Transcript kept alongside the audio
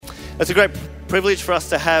It's a great privilege for us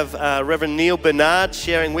to have Reverend Neil Bernard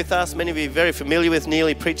sharing with us. Many of you are very familiar with Neil.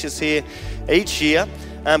 He preaches here each year.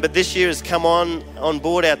 But this year has come on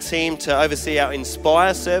board our team to oversee our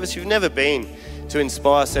Inspire service. You've never been to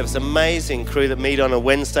Inspire service. Amazing crew that meet on a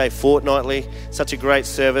Wednesday fortnightly. Such a great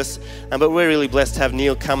service. But we're really blessed to have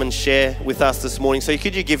Neil come and share with us this morning. So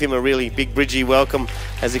could you give him a really big bridgy welcome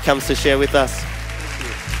as he comes to share with us?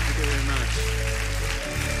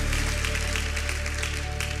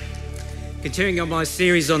 Continuing on my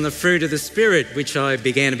series on the fruit of the Spirit, which I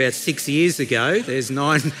began about 6 years ago. There's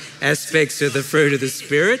 9 aspects of the fruit of the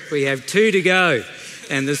Spirit. We have 2 to go.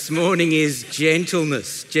 And this morning is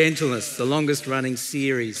gentleness. Gentleness, the longest running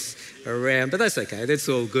series around. But that's okay, that's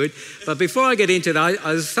all good. But before I get into that,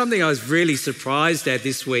 something I was really surprised at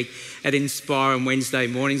this week at Inspire on Wednesday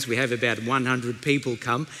mornings. We have about 100 people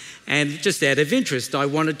come. And just out of interest, I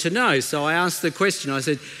wanted to know. So I asked the question, I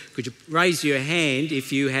said, could you raise your hand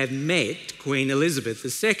if you have met Queen Elizabeth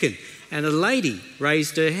II? And a lady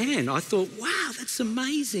raised her hand. I thought, wow, that's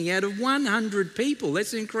amazing. Out of 100 people,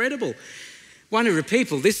 that's incredible. 100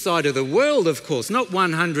 people this side of the world, of course, not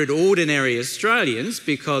 100 ordinary Australians,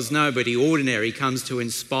 because nobody ordinary comes to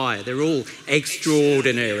Inspire. They're all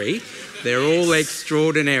extraordinary. They're all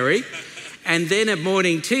extraordinary. And then at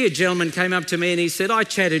morning tea, a gentleman came up to me and he said, I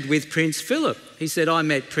chatted with Prince Philip. He said, I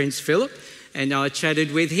met Prince Philip and I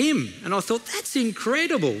chatted with him. And I thought, that's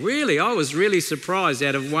incredible, really. I was really surprised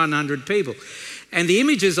out of 100 people. And the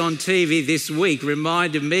images on TV this week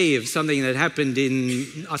reminded me of something that happened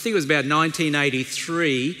in, I think it was about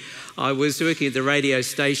 1983. I was working at the radio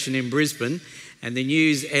station in Brisbane and the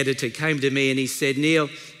news editor came to me and he said, Neil,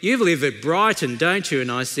 you live at Brighton, don't you?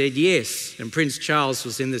 And I said, yes. And Prince Charles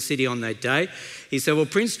was in the city on that day. He said, well,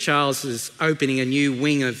 Prince Charles is opening a new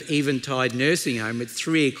wing of Eventide Nursing Home at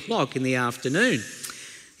 3 o'clock in the afternoon.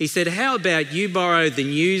 He said, how about you borrow the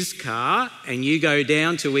news car and you go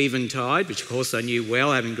down to Eventide, which of course I knew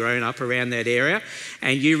well, having grown up around that area,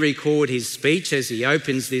 and you record his speech as he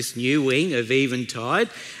opens this new wing of Eventide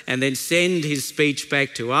and then send his speech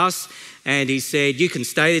back to us. And he said, you can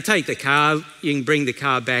stay there, take the car, you can bring the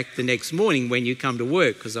car back the next morning when you come to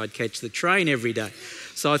work, because I'd catch the train every day.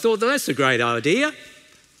 So I thought, well, that's a great idea.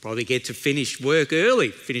 Probably get to finish work early,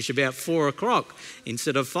 finish about 4 o'clock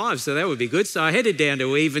instead of 5, so that would be good. So I headed down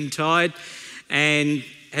to Eventide and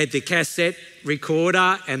had the cassette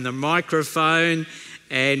recorder and the microphone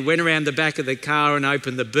and went around the back of the car and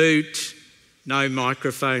opened the boot. No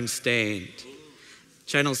microphone stand.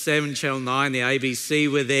 Channel 7, Channel 9, the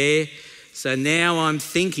ABC were there. So now I'm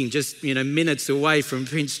thinking, just minutes away from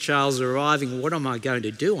Prince Charles arriving, what am I going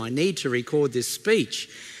to do? I need to record this speech.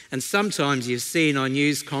 And sometimes you've seen on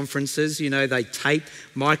news conferences, they tape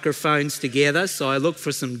microphones together. So I looked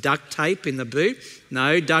for some duct tape in the boot.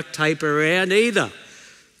 No duct tape around either.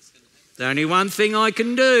 There's only one thing I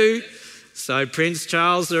can do. So Prince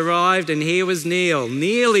Charles arrived and here was Neil,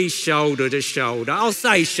 nearly shoulder to shoulder. I'll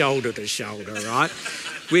say shoulder to shoulder, right?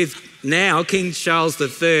 With now King Charles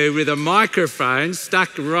III with a microphone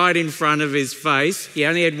stuck right in front of his face. He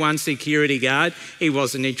only had one security guard. He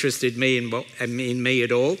wasn't interested in me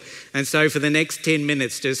at all. And so for the next 10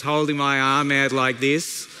 minutes, just holding my arm out like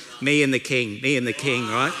this, me and the king,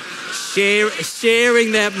 right?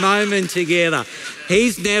 Sharing that moment together.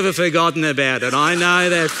 He's never forgotten about it. I know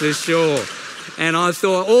that for sure. And I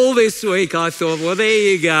thought, all this week, well, there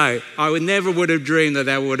you go. I never would have dreamed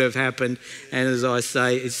that would have happened. And as I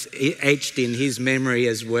say, it's etched in his memory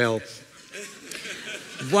as well.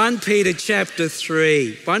 1 Peter chapter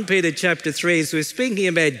 3. 1 Peter chapter 3, as we're speaking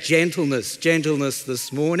about gentleness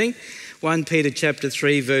this morning. 1 Peter chapter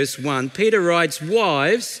 3, verse 1. Peter writes,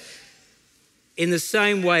 wives, in the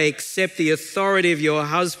same way accept the authority of your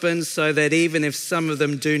husbands, so that even if some of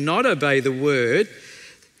them do not obey the word,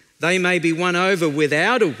 they may be won over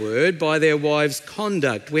without a word by their wives'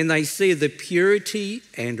 conduct when they see the purity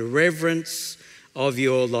and reverence of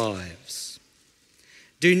your lives.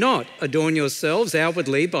 Do not adorn yourselves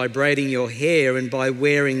outwardly by braiding your hair and by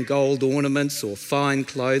wearing gold ornaments or fine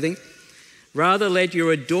clothing. Rather, let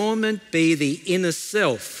your adornment be the inner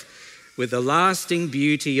self with the lasting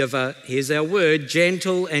beauty of here's our word,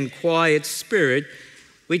 gentle and quiet spirit,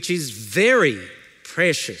 which is very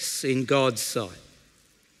precious in God's sight.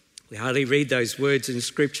 We hardly read those words in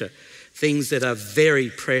Scripture, things that are very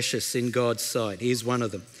precious in God's sight. Here's one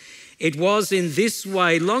of them. It was in this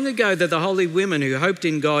way long ago that the holy women who hoped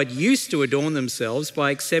in God used to adorn themselves by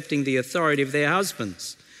accepting the authority of their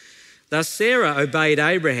husbands. Thus Sarah obeyed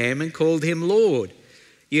Abraham and called him Lord.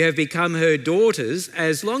 You have become her daughters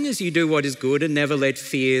as long as you do what is good and never let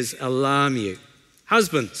fears alarm you.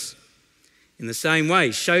 Husbands, In the same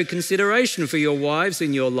way, show consideration for your wives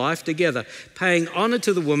in your life together, paying honour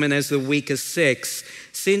to the woman as the weaker sex,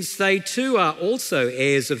 since they too are also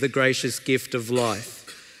heirs of the gracious gift of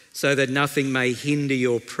life, so that nothing may hinder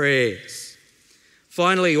your prayers.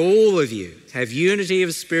 Finally, all of you have unity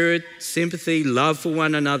of spirit, sympathy, love for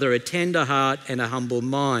one another, a tender heart and a humble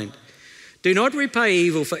mind. Do not repay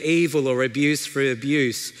evil for evil or abuse for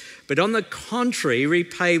abuse, but on the contrary,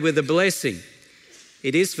 repay with a blessing.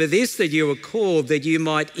 It is for this that you were called, that you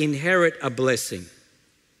might inherit a blessing.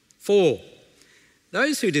 4.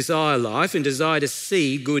 Those who desire life and desire to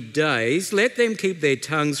see good days, let them keep their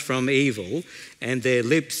tongues from evil and their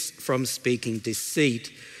lips from speaking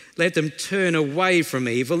deceit. Let them turn away from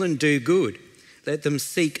evil and do good. Let them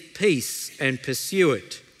seek peace and pursue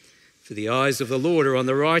it. For the eyes of the Lord are on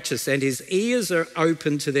the righteous, and his ears are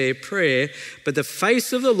open to their prayer, but the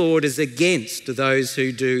face of the Lord is against those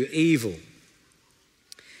who do evil.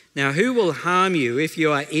 Now, who will harm you if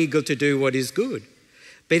you are eager to do what is good?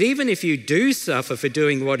 But even if you do suffer for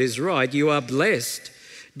doing what is right, you are blessed.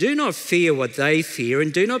 Do not fear what they fear,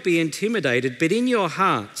 and do not be intimidated, but in your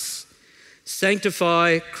hearts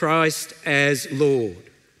sanctify Christ as Lord.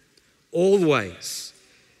 Always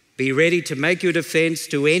be ready to make your defence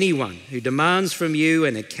to anyone who demands from you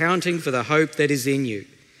an accounting for the hope that is in you,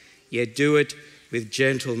 yet do it with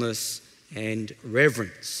gentleness and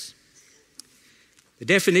reverence. The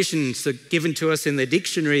definitions given to us in the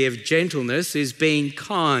dictionary of gentleness is being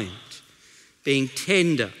kind, being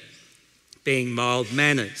tender, being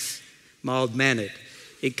mild-mannered.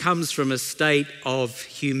 It comes from a state of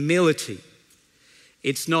humility.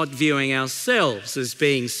 It's not viewing ourselves as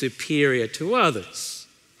being superior to others.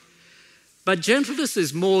 But gentleness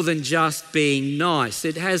is more than just being nice.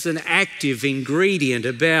 It has an active ingredient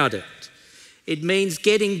about it. It means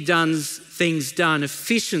getting things done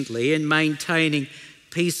efficiently and maintaining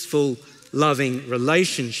peaceful, loving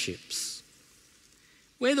relationships.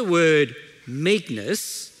 Where the word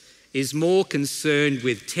meekness is more concerned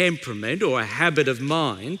with temperament or a habit of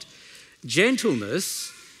mind,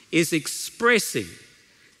 gentleness is expressing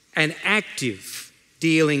an active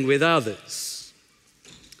dealing with others. I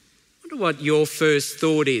wonder what your first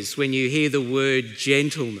thought is when you hear the word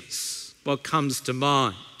gentleness. What comes to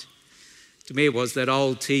mind? To me, it was that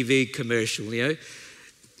old TV commercial,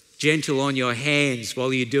 gentle on your hands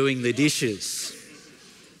while you're doing the dishes.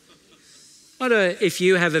 What if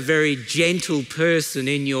you have a very gentle person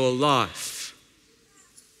in your life?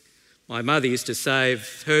 My mother used to say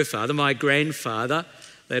of her father, my grandfather,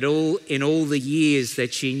 that in all the years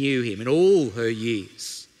that she knew him, in all her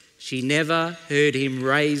years, she never heard him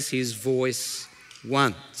raise his voice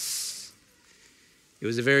once. He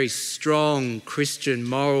was a very strong Christian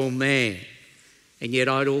moral man, and yet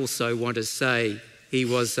I'd also want to say he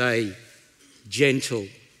was a gentle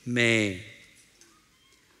man.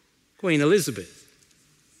 Queen Elizabeth,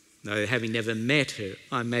 though having never met her,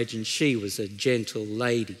 I imagine she was a gentle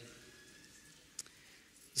lady.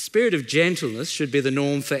 The spirit of gentleness should be the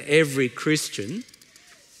norm for every Christian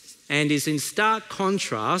and is in stark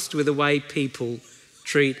contrast with the way people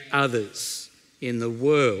treat others in the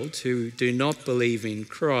world who do not believe in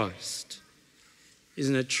Christ.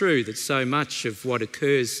 Isn't it true that so much of what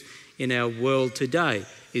occurs in our world today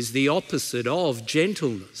is the opposite of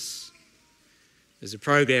gentleness? There's a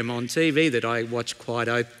program on TV that I watch quite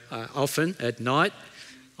often at night.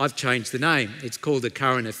 I've changed the name. It's called The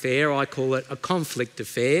Current Affair. I call it A Conflict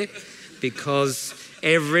Affair because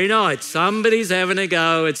every night somebody's having a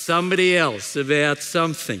go at somebody else about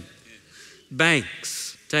something.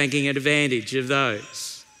 Banks taking advantage of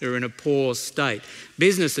those who are in a poor state.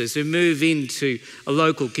 Businesses who move into a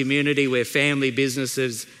local community where family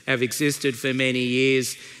businesses have existed for many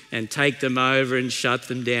years and take them over and shut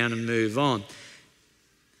them down and move on.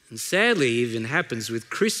 And sadly, it even happens with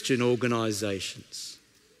Christian organisations.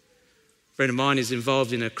 A friend of mine is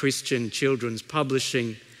involved in a Christian children's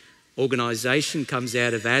publishing organisation, comes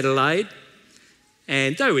out of Adelaide,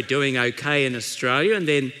 and they were doing okay in Australia, and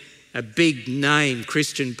then a big name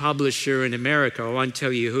Christian publisher in America, I won't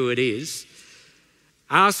tell you who it is,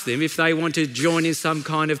 asked them if they wanted to join in some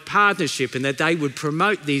kind of partnership and that they would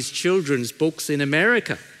promote these children's books in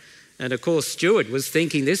America. And of course, Stuart was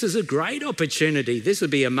thinking, this is a great opportunity. This would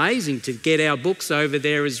be amazing to get our books over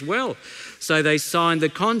there as well. So they signed the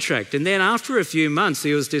contract. And then after a few months,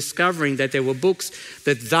 he was discovering that there were books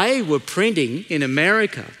that they were printing in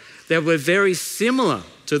America that were very similar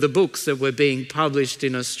to the books that were being published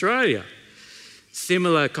in Australia.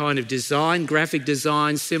 Similar kind of design, graphic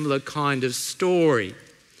design, similar kind of story.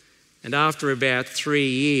 And after about 3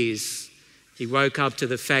 years, he woke up to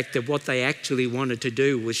the fact that what they actually wanted to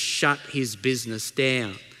do was shut his business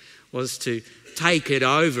down, was to take it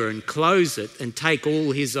over and close it and take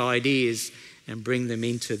all his ideas and bring them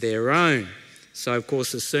into their own. So, of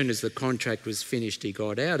course, as soon as the contract was finished, he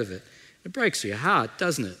got out of it. It breaks your heart,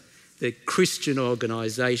 doesn't it, that Christian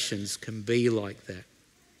organisations can be like that.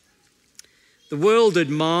 The world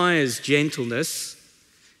admires gentleness,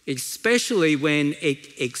 especially when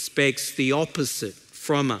it expects the opposite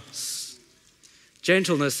from us.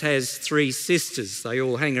 Gentleness has three sisters. They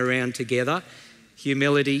all hang around together.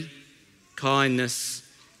 Humility, kindness,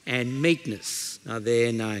 and meekness are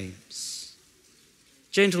their names.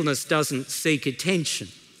 Gentleness doesn't seek attention.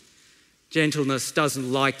 Gentleness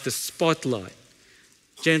doesn't like the spotlight.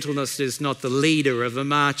 Gentleness is not the leader of a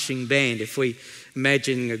marching band. If we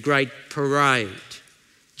imagine a great parade,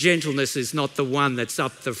 gentleness is not the one that's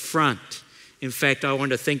up the front. In fact, I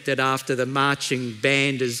want to think that after the marching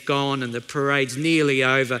band is gone and the parade's nearly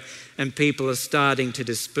over and people are starting to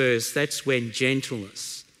disperse, that's when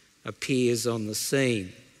gentleness appears on the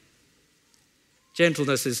scene.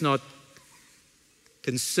 Gentleness is not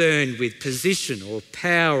concerned with position or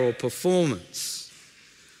power or performance.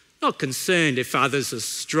 Not concerned if others are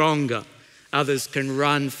stronger, others can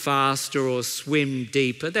run faster or swim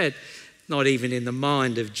deeper. That's not even in the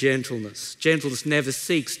mind of gentleness. Gentleness never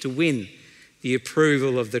seeks to win the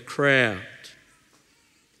approval of the crowd.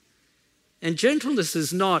 And gentleness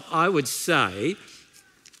is not, I would say,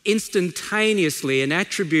 instantaneously an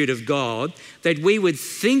attribute of God that we would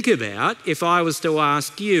think about if I was to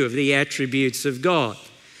ask you of the attributes of God.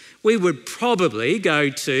 We would probably go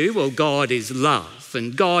to, well, God is love,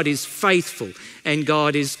 and God is faithful, and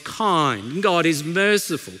God is kind, and God is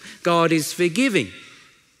merciful, God is forgiving.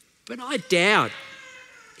 But I doubt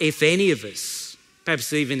if any of us,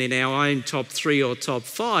 perhaps even in our own top 3 or top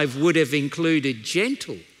 5, would have included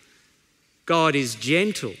gentle. God is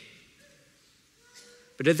gentle.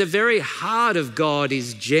 But at the very heart of God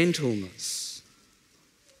is gentleness.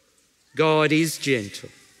 God is gentle.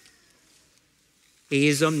 He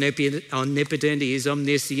is omnipotent, He is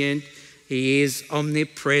omniscient, He is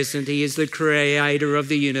omnipresent, He is the creator of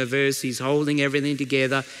the universe, He's holding everything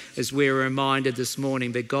together, as we're reminded this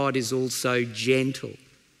morning, but God is also gentle. In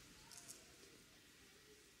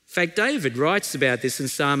fact, David writes about this in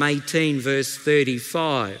Psalm 18, verse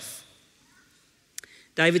 35.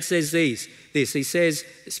 David says this, he says,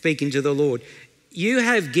 speaking to the Lord, "You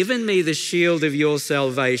have given me the shield of your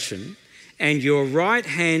salvation, and your right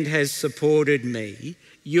hand has supported me.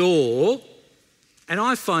 And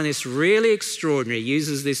I find this really extraordinary, he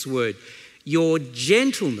uses this word, your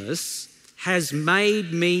gentleness has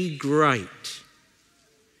made me great."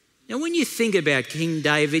 Now, when you think about King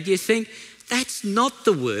David, you think, that's not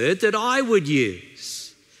the word that I would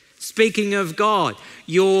use. Speaking of God,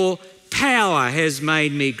 your power has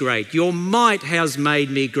made me great. Your might has made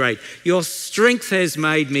me great. Your strength has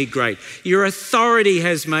made me great. Your authority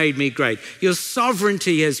has made me great. Your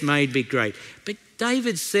sovereignty has made me great. But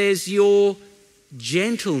David says your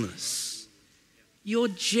gentleness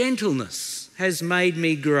has made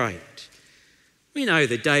me great. We know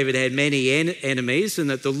that David had many enemies and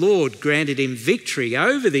that the Lord granted him victory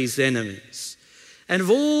over these enemies. And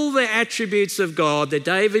of all the attributes of God that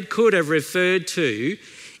David could have referred to,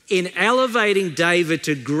 in elevating David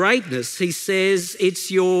to greatness, he says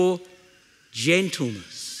it's your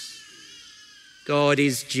gentleness. God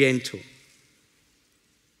is gentle.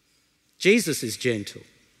 Jesus is gentle.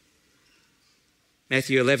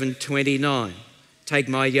 Matthew 11:29. "Take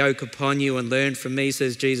my yoke upon you and learn from me,"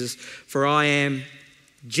 says Jesus, "for I am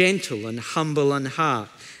gentle and humble in heart,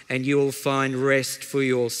 and you will find rest for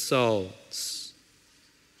your souls."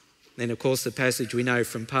 Then, of course, the passage we know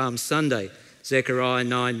from Palm Sunday, Zechariah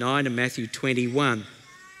 9:9 and Matthew 21.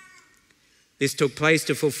 This took place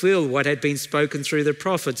to fulfill what had been spoken through the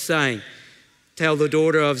prophet, saying, "Tell the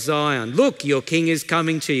daughter of Zion, look, your king is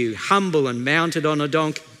coming to you, humble and mounted on a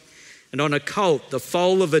donkey, and on a colt, the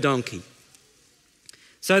foal of a donkey."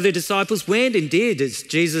 So the disciples went and did as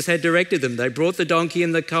Jesus had directed them. They brought the donkey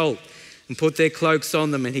and the colt and put their cloaks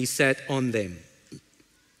on them, and he sat on them.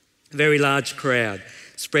 A very large crowd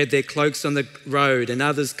spread their cloaks on the road, and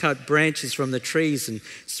others cut branches from the trees and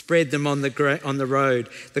spread them on the road.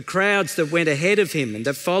 The crowds that went ahead of him and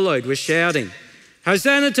that followed were shouting,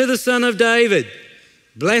 "Hosanna to the Son of David!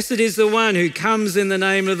 Blessed is the one who comes in the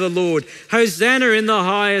name of the Lord. Hosanna in the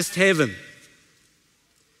highest heaven."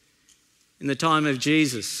 In the time of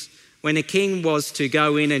Jesus, when a king was to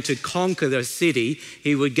go in and to conquer the city,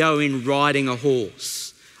 he would go in riding a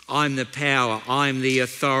horse. I'm the power, I'm the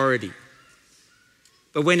authority.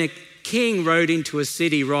 But when a king rode into a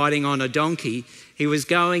city riding on a donkey, he was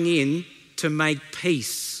going in to make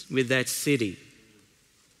peace with that city.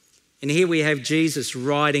 And here we have Jesus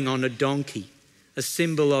riding on a donkey, a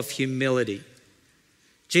symbol of humility.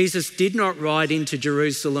 Jesus did not ride into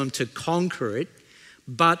Jerusalem to conquer it,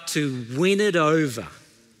 but to win it over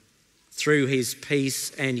through his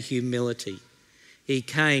peace and humility. He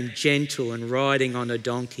came gentle and riding on a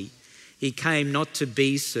donkey. He came not to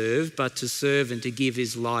be served, but to serve and to give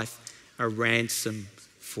his life a ransom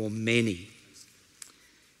for many.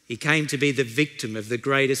 He came to be the victim of the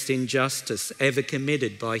greatest injustice ever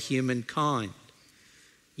committed by humankind.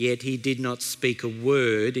 Yet he did not speak a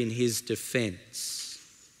word in his defence.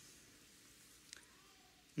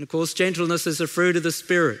 And of course, gentleness is a fruit of the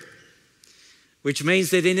Spirit, which means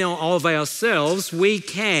that in and of ourselves, we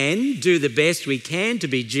can do the best we can to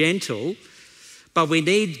be gentle, but we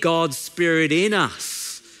need God's Spirit in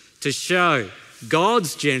us to show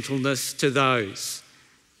God's gentleness to those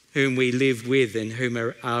whom we live with and whom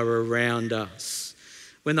are around us.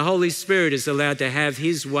 When the Holy Spirit is allowed to have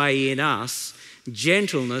his way in us,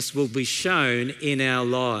 gentleness will be shown in our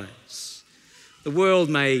lives. The world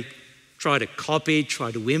may try to copy,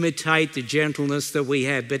 try to imitate the gentleness that we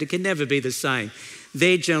have, but it can never be the same.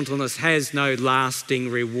 Their gentleness has no lasting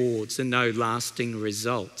rewards and no lasting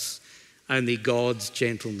results. Only God's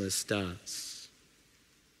gentleness does.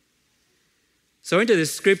 So into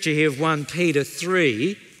this scripture here of 1 Peter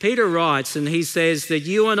 3, Peter writes and he says that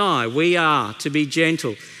you and I, we are to be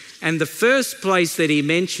gentle. And the first place that he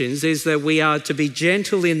mentions is that we are to be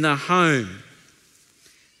gentle in the home.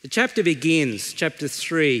 The chapter begins, chapter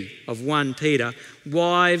 3 of 1 Peter,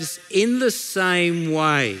 wives in the same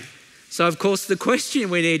way. So of course the question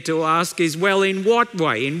we need to ask is, well, in what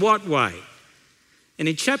way? In what way? And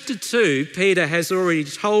in chapter 2, Peter has already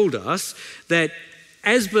told us that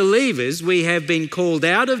as believers, we have been called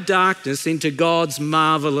out of darkness into God's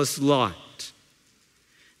marvellous light.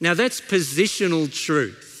 Now that's positional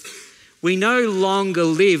truth. We no longer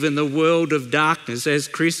live in the world of darkness as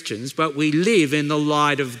Christians, but we live in the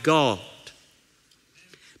light of God.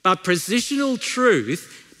 But positional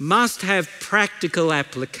truth must have practical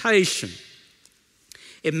application.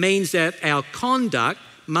 It means that our conduct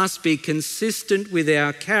must be consistent with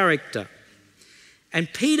our character. And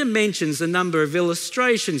Peter mentions a number of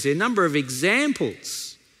illustrations here, a number of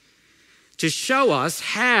examples to show us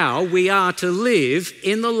how we are to live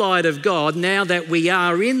in the light of God now that we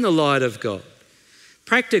are in the light of God.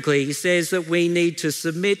 Practically, he says that we need to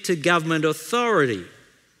submit to government authority,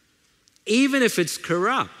 even if it's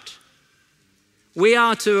corrupt. We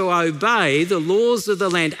are to obey the laws of the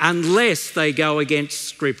land unless they go against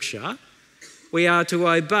Scripture. We are to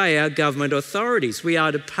obey our government authorities. We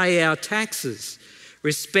are to pay our taxes,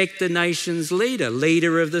 respect the nation's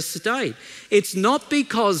leader of the state. It's not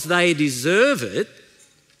because they deserve it,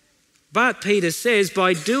 but Peter says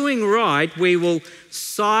by doing right, we will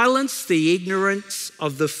silence the ignorance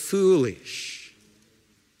of the foolish.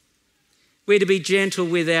 We're to be gentle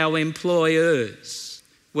with our employers,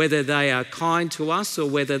 whether they are kind to us or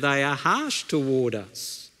whether they are harsh toward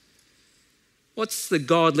us. What's the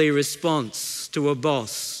godly response to a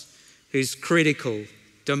boss who's critical,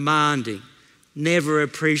 demanding, never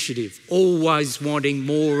appreciative, always wanting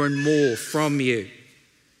more and more from you?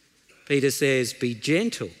 Peter says, be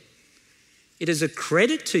gentle. It is a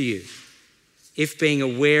credit to you if, being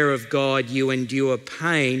aware of God, you endure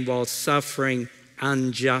pain while suffering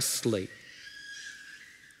unjustly.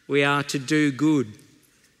 We are to do good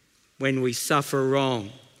when we suffer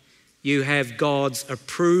wrong. You have God's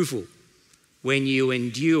approval when you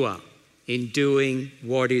endure in doing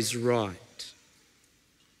what is right.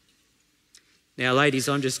 Now, ladies,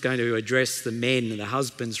 I'm just going to address the men and the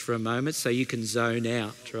husbands for a moment so you can zone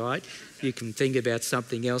out, right? You can think about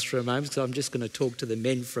something else for a moment, so I'm just going to talk to the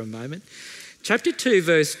men for a moment. Chapter 2,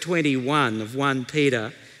 verse 21 of 1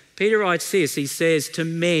 Peter, Peter writes this, he says, to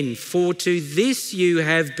men, for to this you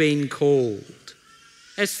have been called.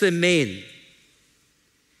 That's the men.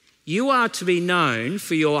 You are to be known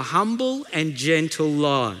for your humble and gentle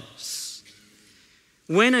lives.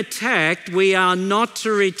 When attacked, we are not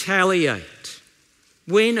to retaliate.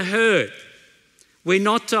 When hurt, we're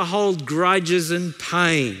not to hold grudges and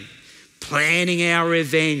pain, planning our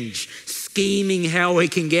revenge, scheming how we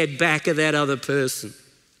can get back at that other person.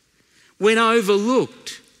 When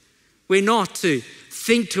overlooked, we're not to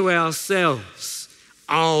think to ourselves,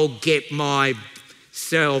 I'll get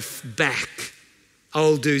myself back.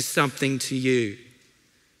 I'll do something to you.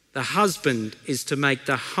 The husband is to make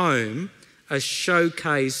the home a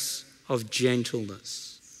showcase of gentleness.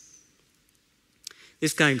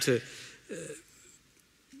 This came to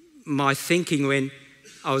my thinking when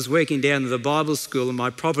I was working down at the Bible school and my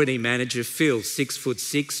property manager, Phil,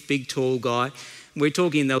 6'6", big tall guy, we're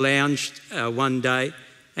talking in the lounge one day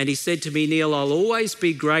And he said to me, Neil, I'll always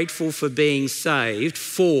be grateful for being saved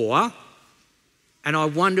for, and I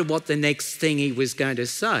wondered what the next thing he was going to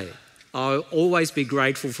say. I'll always be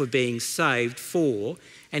grateful for being saved for,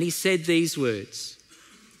 and he said these words,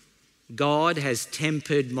 God has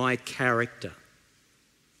tempered my character.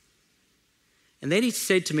 And then he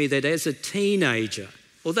said to me that as a teenager,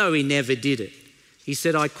 although he never did it, he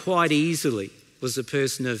said, I quite easily was a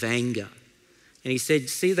person of anger. And he said,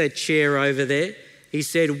 see that chair over there? He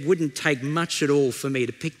said, it wouldn't take much at all for me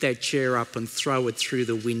to pick that chair up and throw it through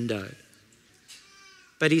the window.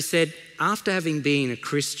 But he said, after having been a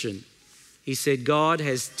Christian, he said, God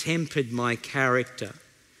has tempered my character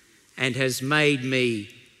and has made me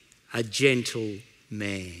a gentle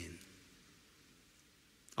man.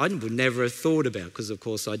 I would never have thought about, because of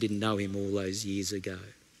course I didn't know him all those years ago.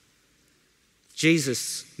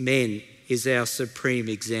 Jesus, men, is our supreme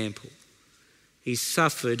example. He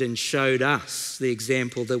suffered and showed us the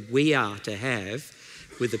example that we are to have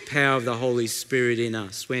with the power of the Holy Spirit in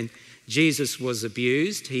us. When Jesus was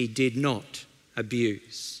abused, he did not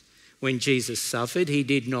abuse. When Jesus suffered, he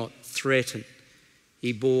did not threaten.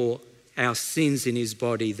 He bore our sins in his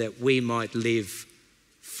body that we might live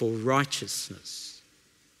for righteousness.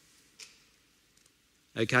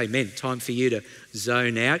 Okay, men, time for you to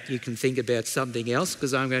zone out. You can think about something else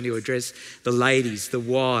because I'm going to address the ladies, the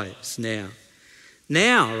wives now.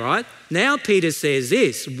 Now Peter says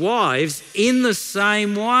this, wives in the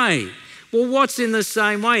same way. Well, what's in the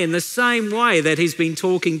same way? In the same way that he's been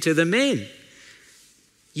talking to the men.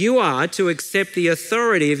 You are to accept the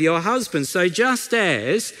authority of your husband. So just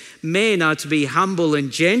as men are to be humble and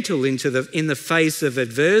gentle in the face of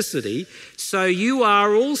adversity, so you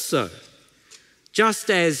are also. Just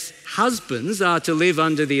as husbands are to live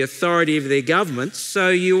under the authority of their government, so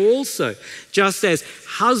you also. Just as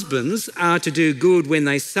husbands are to do good when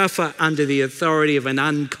they suffer under the authority of an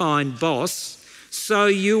unkind boss, so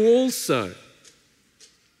you also.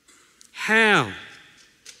 How?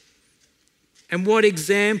 And what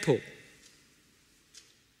example?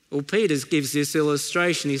 Well, Peter gives this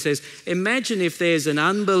illustration. He says, imagine if there's an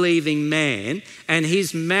unbelieving man and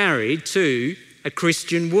he's married to a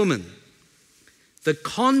Christian woman. The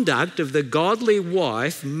conduct of the godly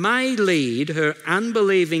wife may lead her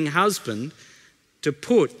unbelieving husband to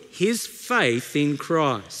put his faith in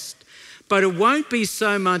Christ. But it won't be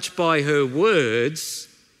so much by her words,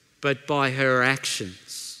 but by her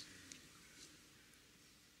actions.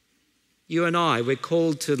 You and I, we're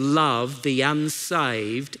called to love the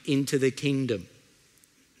unsaved into the kingdom.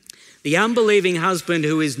 The unbelieving husband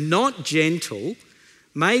who is not gentle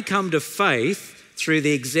may come to faith through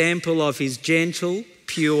the example of his gentle,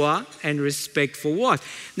 pure and respectful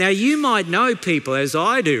wife. Now you might know people, as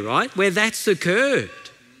I do, right, where that's occurred.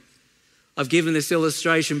 I've given this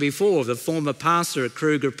illustration before of the former pastor at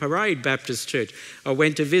Kruger Parade Baptist Church. I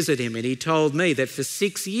went to visit him and he told me that for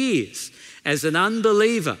 6 years as an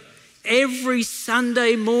unbeliever, every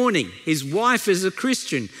Sunday morning his wife as a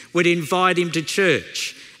Christian would invite him to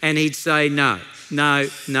church and he'd say no. Every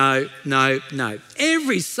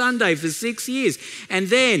Sunday for 6 years. And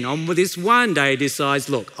then on this one day he decides,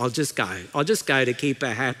 look, I'll just go to keep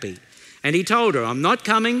her happy. And he told her, I'm not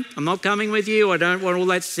coming with you. I don't want all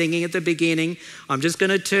that singing at the beginning. I'm just going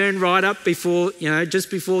to turn right up before,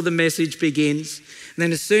 just before the message begins. And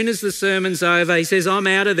then as soon as the sermon's over, he says, I'm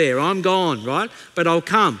out of there. I'm gone, right? But I'll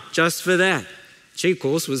come just for that. She, of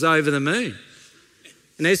course, was over the moon.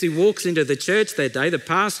 And as he walks into the church that day, the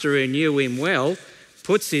pastor who knew him well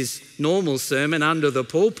puts his normal sermon under the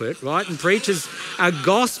pulpit, right, and preaches a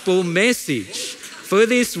gospel message for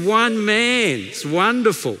this one man. It's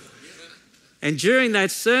wonderful. And during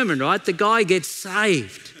that sermon, right, the guy gets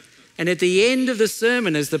saved. And at the end of the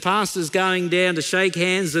sermon, as the pastor's going down to shake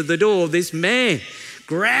hands at the door, this man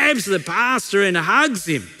grabs the pastor and hugs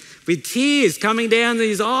him with tears coming down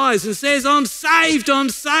his eyes and says, I'm saved, I'm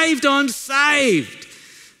saved, I'm saved.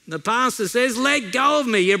 The pastor says, let go of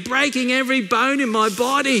me. You're breaking every bone in my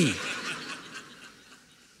body.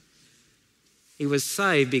 He was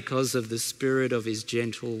saved because of the spirit of his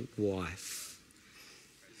gentle wife,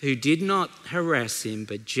 who did not harass him,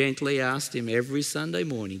 but gently asked him every Sunday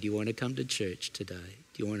morning, do you want to come to church today?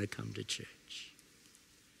 Do you want to come to church?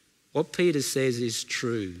 What Peter says is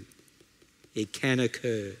true. It can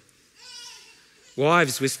occur.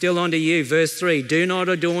 Wives, we're still on to you. Verse 3, do not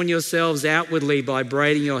adorn yourselves outwardly by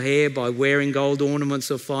braiding your hair, by wearing gold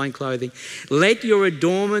ornaments or fine clothing. Let your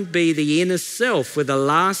adornment be the inner self with a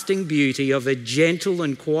lasting beauty of a gentle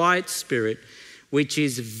and quiet spirit, which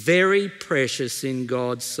is very precious in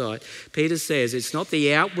God's sight. Peter says it's not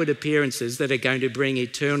the outward appearances that are going to bring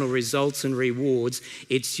eternal results and rewards.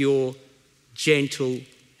 It's your gentle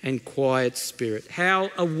and quiet spirit. How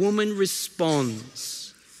a woman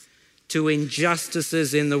responds to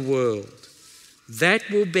injustices in the world. That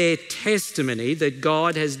will bear testimony that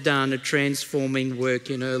God has done a transforming work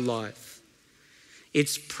in her life.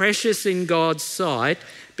 It's precious in God's sight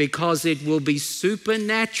because it will be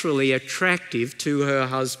supernaturally attractive to her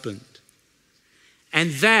husband.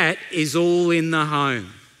 And that is all in the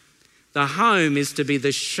home. The home is to be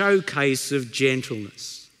the showcase of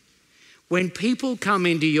gentleness. When people come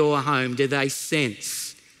into your home, do they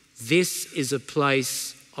sense this is a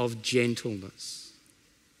place of gentleness?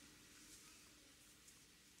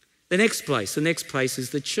 The next place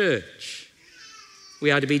is the church. We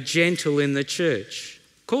are to be gentle in the church.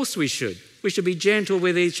 Of course we should. We should be gentle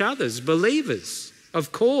with each other as believers,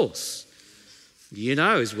 of course. You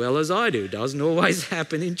know as well as I do, it doesn't always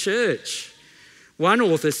happen in church. One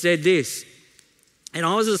author said this, and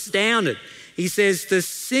I was astounded. He says, the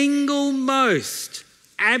single most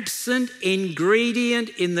absent ingredient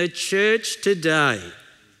in the church today.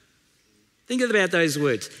 Think about those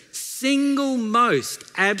words. Single most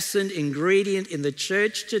absent ingredient in the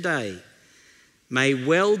church today may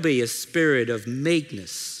well be a spirit of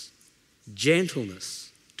meekness,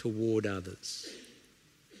 gentleness toward others.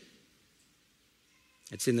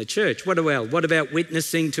 It's in the church. What about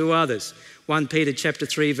witnessing to others? 1 Peter chapter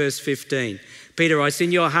 3, verse 15. Peter writes,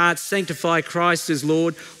 in your hearts sanctify Christ as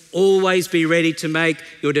Lord. Always be ready to make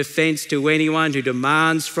your defence to anyone who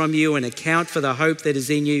demands from you an account for the hope that is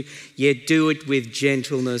in you, yet do it with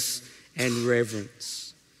gentleness and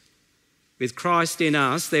reverence. With Christ in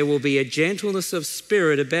us, there will be a gentleness of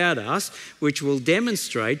spirit about us, which will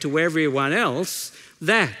demonstrate to everyone else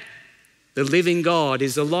that the living God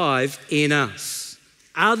is alive in us.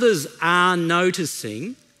 Others are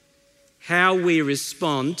noticing how we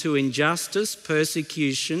respond to injustice,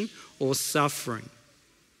 persecution, or suffering.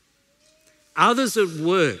 Others at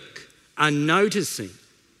work are noticing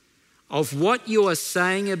of what you are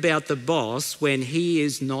saying about the boss when he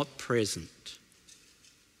is not present.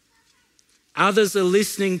 Others are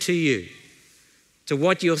listening to you, to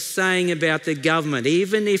what you're saying about the government,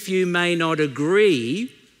 even if you may not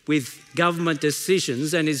agree with government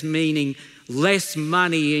decisions and is meaning less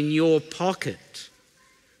money in your pocket.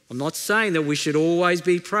 I'm not saying that we should always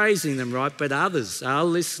be praising them, right? But others are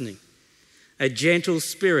listening. A gentle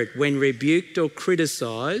spirit, when rebuked or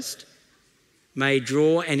criticised, may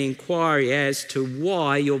draw an inquiry as to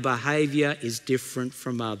why your behaviour is different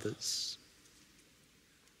from others.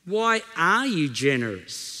 Why are you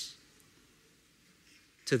generous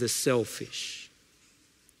to the selfish?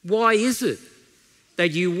 Why is it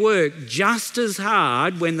that you work just as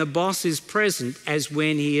hard when the boss is present as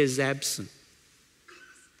when he is absent?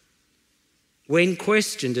 When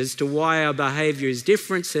questioned as to why our behaviour is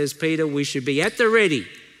different, says Peter, we should be at the ready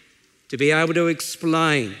to be able to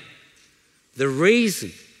explain the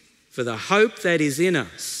reason for the hope that is in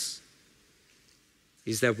us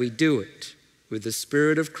is that we do it with the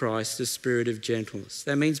Spirit of Christ, the spirit of gentleness.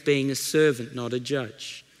 That means being a servant, not a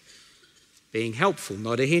judge. Being helpful,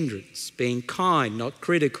 not a hindrance. Being kind, not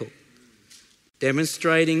critical.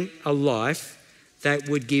 Demonstrating a life that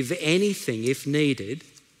would give anything, if needed,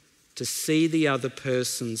 to see the other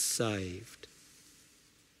person saved.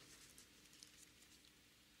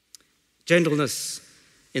 Gentleness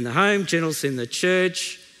in the home, gentleness in the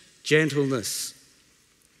church, gentleness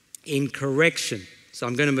in correction. So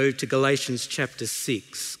I'm going to move to Galatians chapter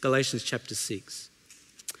 6. Galatians chapter 6.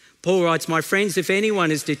 Paul writes, my friends, if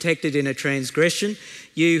anyone is detected in a transgression,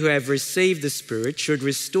 you who have received the Spirit should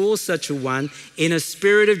restore such a one in a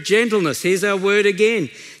spirit of gentleness. Here's our word again.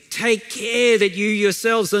 Take care that you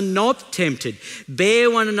yourselves are not tempted.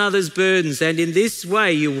 Bear one another's burdens, and in this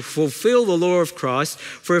way you will fulfill the law of Christ.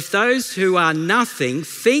 For if those who are nothing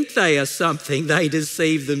think they are something, they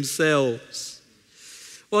deceive themselves.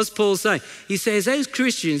 What's Paul saying? He says, as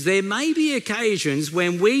Christians, there may be occasions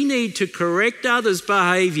when we need to correct others'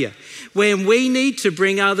 behaviour, when we need to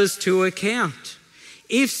bring others to account.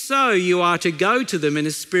 If so, you are to go to them in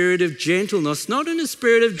a spirit of gentleness, not in a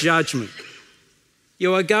spirit of judgment.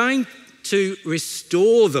 You are going to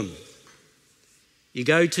restore them. You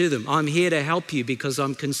go to them. I'm here to help you because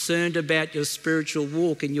I'm concerned about your spiritual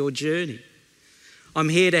walk and your journey. I'm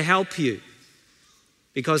here to help you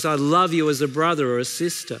because I love you as a brother or a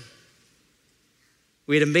sister.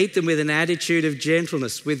 We're to meet them with an attitude of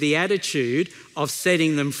gentleness, with the attitude of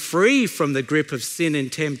setting them free from the grip of sin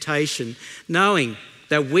and temptation, knowing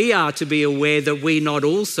that we are to be aware that we not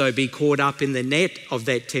also be caught up in the net of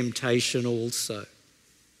that temptation also.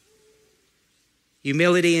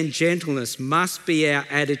 Humility and gentleness must be our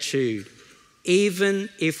attitude, even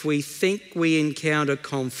if we think we encounter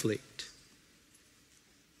conflict.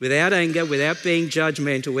 Without anger, without being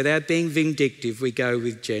judgmental, without being vindictive, we go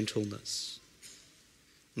with gentleness.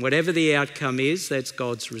 Whatever the outcome is, that's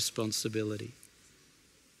God's responsibility.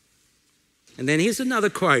 And then here's another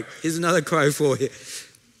quote. Here's another quote for you.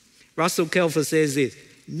 Russell Kelfer says this,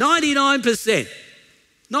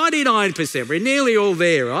 99%, we're nearly all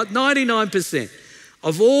there, right? 99%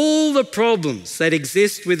 of all the problems that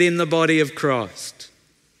exist within the body of Christ,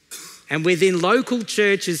 and within local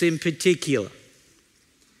churches in particular,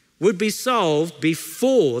 would be solved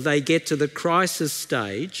before they get to the crisis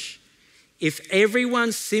stage if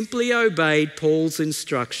everyone simply obeyed Paul's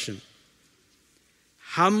instruction,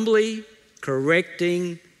 humbly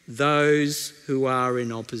correcting those who are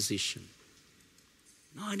in opposition.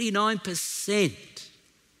 99%.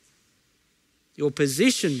 Your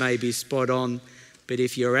position may be spot on, but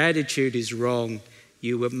if your attitude is wrong,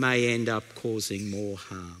 you may end up causing more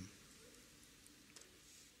harm.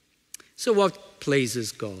 So what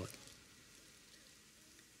pleases God?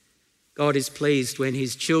 God is pleased when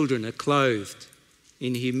his children are clothed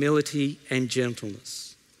in humility and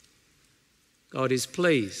gentleness. God is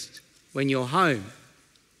pleased when your home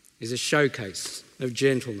is a showcase of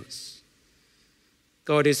gentleness.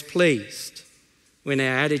 God is pleased when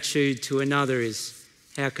our attitude to another is,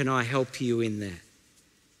 how can I help you in that?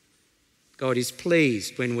 God is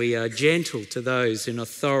pleased when we are gentle to those in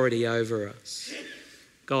authority over us.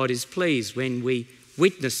 God is pleased when we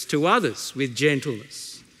witness to others with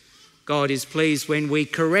gentleness. God is pleased when we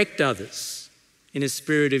correct others in a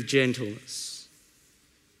spirit of gentleness.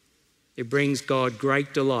 It brings God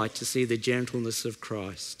great delight to see the gentleness of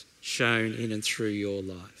Christ shown in and through your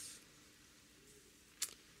life.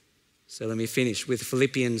 So let me finish with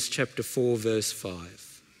Philippians chapter 4, verse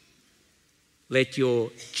 5. Let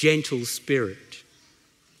your gentle spirit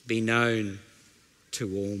be known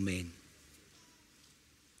to all men.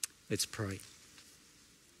 Let's pray.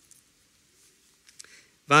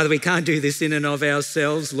 Father, we can't do this in and of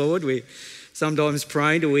ourselves, Lord. We're sometimes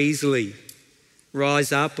prone to easily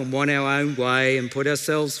rise up and want our own way and put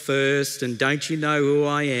ourselves first and don't you know who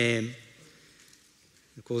I am?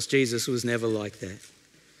 Of course, Jesus was never like that.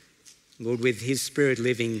 Lord, with his Spirit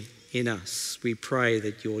living in us, we pray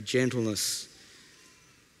that your gentleness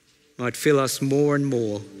might fill us more and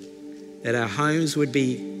more, that our homes would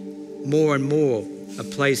be more and more a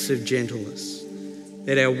place of gentleness,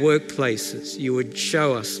 that our workplaces, you would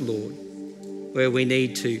show us, Lord, where we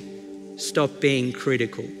need to stop being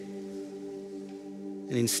critical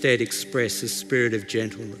and instead express a spirit of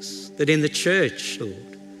gentleness. That in the church,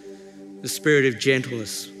 Lord, the spirit of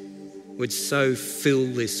gentleness would so fill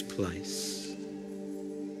this place.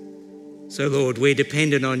 So, Lord, we're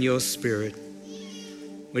dependent on your Spirit.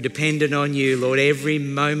 We're dependent on you, Lord, every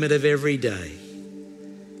moment of every day,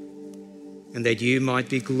 and that you might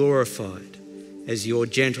be glorified as your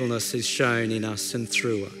gentleness is shown in us and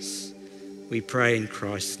through us. We pray in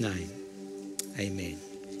Christ's name. Amen.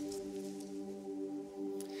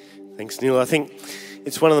 Thanks, Neil. I think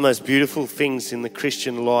it's one of the most beautiful things in the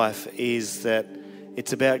Christian life is that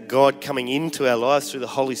it's about God coming into our lives through the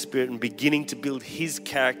Holy Spirit and beginning to build his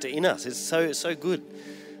character in us. It's so good.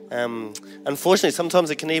 Unfortunately, sometimes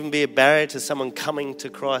it can even be a barrier to someone coming to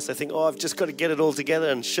Christ. They think, I've just got to get it all together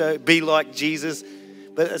and be like Jesus.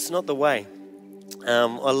 But it's not the way.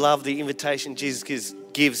 I love the invitation Jesus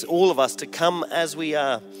gives all of us to come as we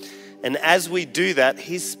are. And as we do that,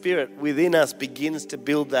 his Spirit within us begins to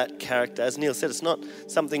build that character. As Neil said, it's not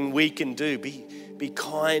something we can do. Be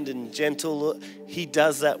kind and gentle. He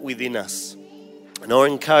does that within us. And I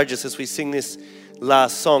encourage us as we sing this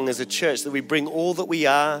last song as a church that we bring all that we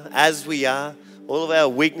are, as we are, all of our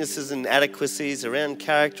weaknesses and inadequacies around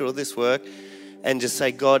character or this work, and just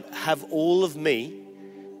say, God, have all of me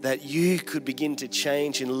that you could begin to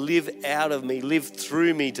change and live out of me, live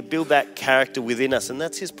through me to build that character within us. And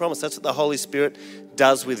that's his promise. That's what the Holy Spirit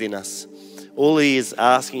does within us. All he is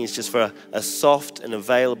asking is just for a soft and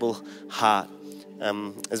available heart.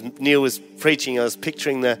 As Neil was preaching, I was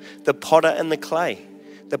picturing the potter and the clay.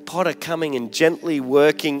 The potter coming and gently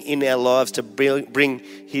working in our lives to bring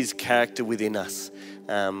his character within us.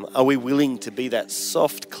 Are we willing to be that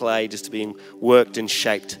soft clay just being worked and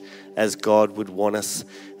shaped as God would want us?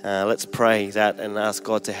 Let's pray that and ask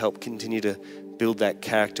God to help continue to build that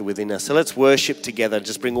character within us. So let's worship together.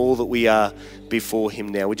 Just bring all that we are before him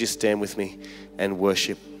now. Would you stand with me and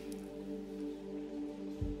worship?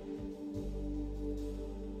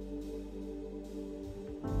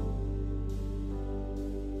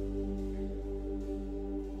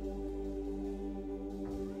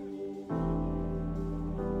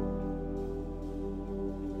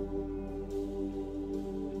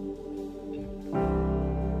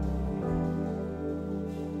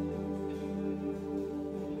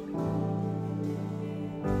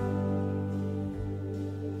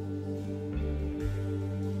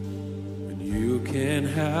 can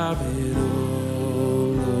have it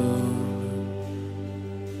all, Lord.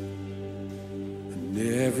 And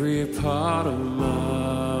every part of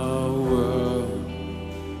my world,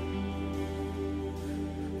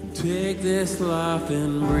 take this life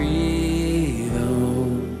and breathe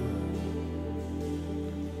on.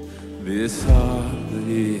 This heart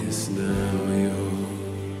is now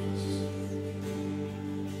yours.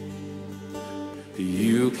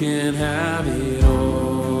 You can have it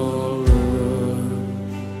all, Lord.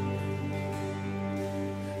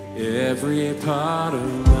 Every part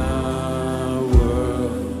of my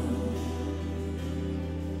world,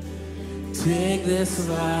 take this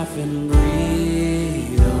life and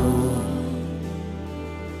breathe on.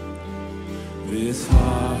 This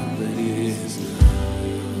heart that is now.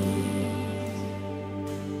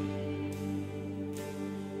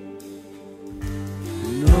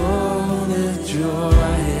 Joy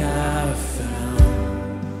I've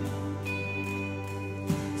found,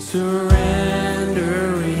 surrendering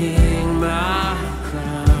my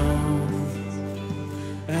crown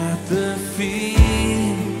at the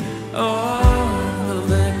feet of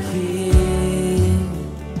the King,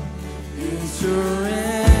 and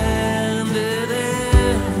surrendered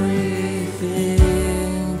everything.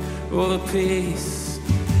 Oh, the peace,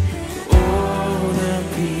 oh, the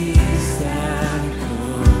peace that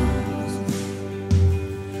comes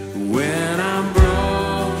when I'm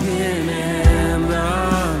broken and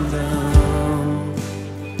undone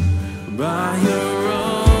by your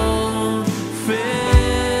own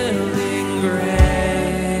failing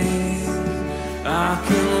grace, I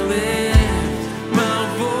can lift my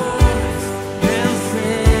voice and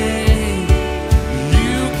say,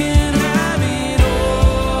 you can have it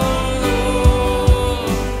all, Lord.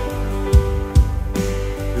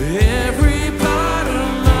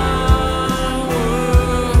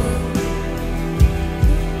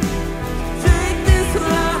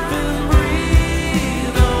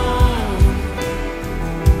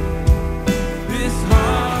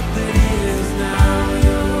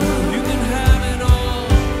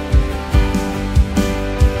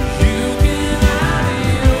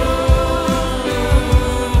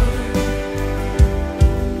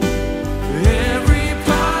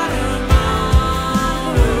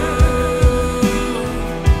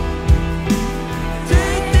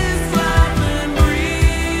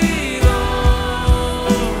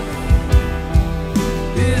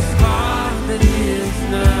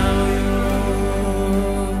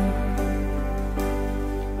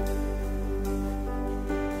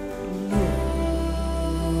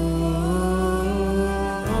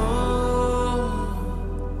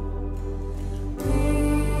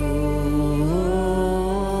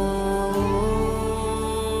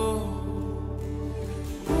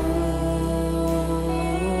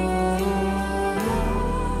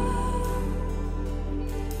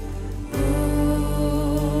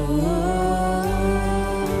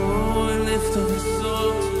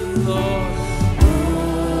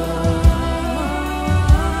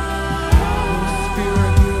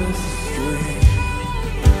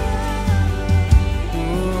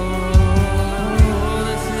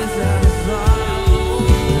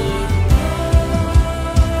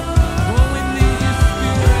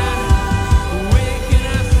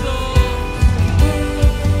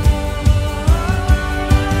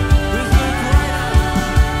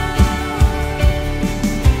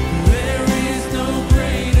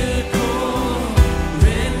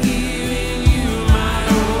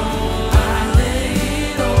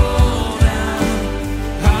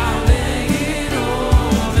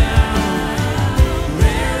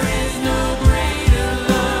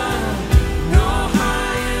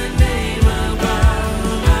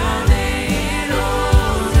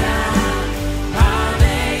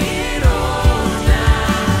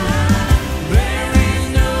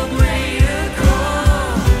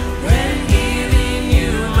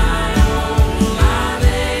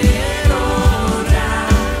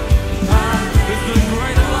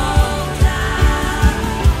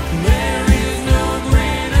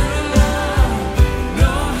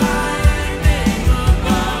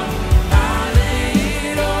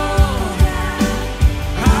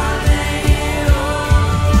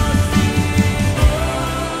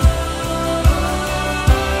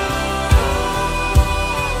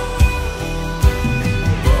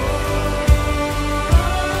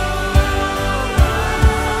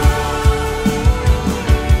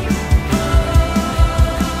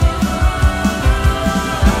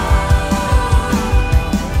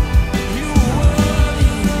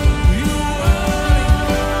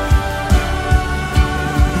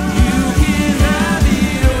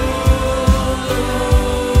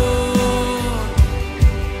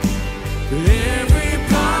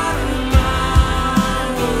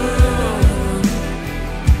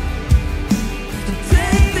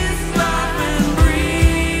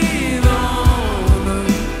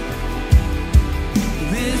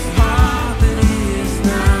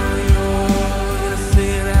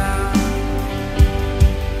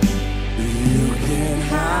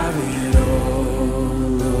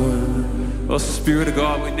 Spirit of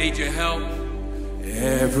God, we need your help.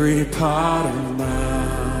 Every part of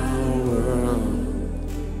my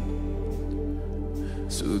world.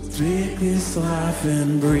 So take this life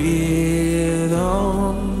and breathe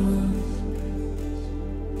on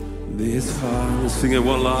this heart. Let's sing it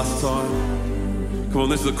one last time. Come on,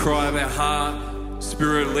 this is the cry of our heart.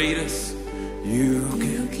 Spirit, lead us. You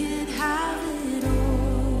can have it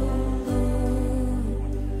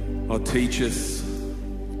all. Teach us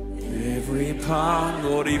every part,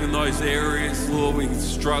 Lord, even those areas, Lord, we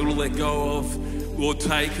struggle to let go of. Lord,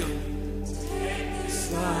 take them. Take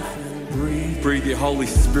this life and breathe your Holy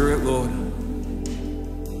Spirit, Lord.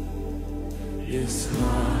 This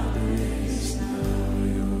heart is now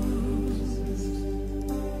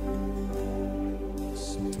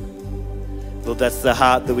yours. Lord, that's the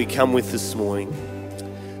heart that we come with this morning.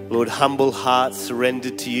 Lord, humble hearts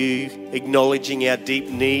surrendered to you, acknowledging our deep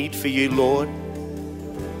need for you, Lord.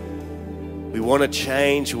 We want to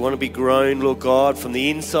change, we want to be grown, Lord God, from the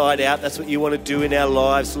inside out. That's what you want to do in our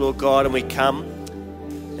lives, Lord God. And we come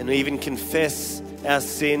and we even confess our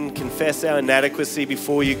sin, confess our inadequacy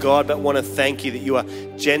before you, God, but want to thank you that you are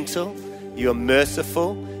gentle, you are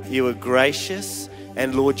merciful, you are gracious,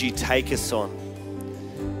 and Lord, you take us on.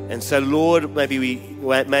 And so, Lord, may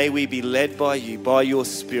we be led by you, by your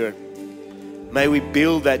Spirit. May we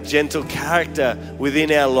build that gentle character within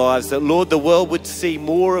our lives, that, Lord, the world would see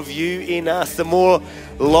more of you in us, the more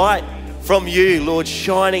light from you, Lord,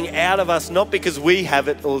 shining out of us, not because we have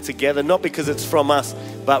it all together, not because it's from us,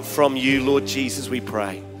 but from you, Lord Jesus, we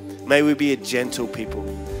pray. May we be a gentle people.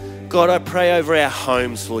 God, I pray over our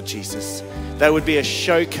homes, Lord Jesus, that would be a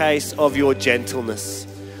showcase of your gentleness.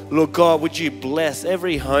 Lord God, would you bless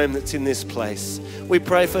every home that's in this place? We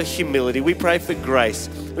pray for humility. We pray for grace.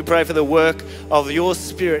 We pray for the work of your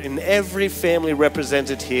Spirit in every family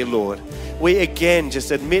represented here, Lord. We again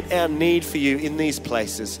just admit our need for you in these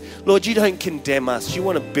places. Lord, you don't condemn us. You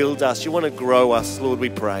want to build us. You want to grow us, Lord, we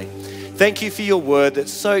pray. Thank you for your word that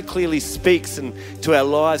so clearly speaks to our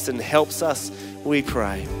lives and helps us, we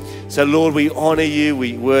pray. So, Lord, we honor you,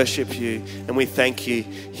 we worship you, and we thank you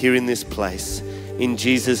here in this place. In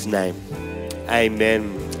Jesus' name,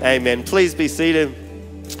 amen. Amen. Please be seated.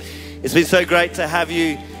 It's been so great to have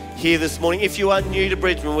you here this morning. If you are new to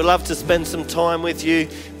Brisbane, we'd love to spend some time with you.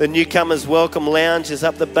 The Newcomers Welcome Lounge is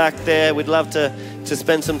up the back there. We'd love to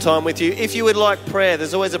spend some time with you. If you would like prayer,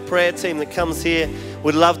 there's always a prayer team that comes here.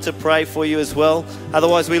 We'd love to pray for you as well.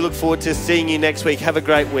 Otherwise, we look forward to seeing you next week. Have a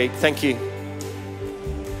great week. Thank you.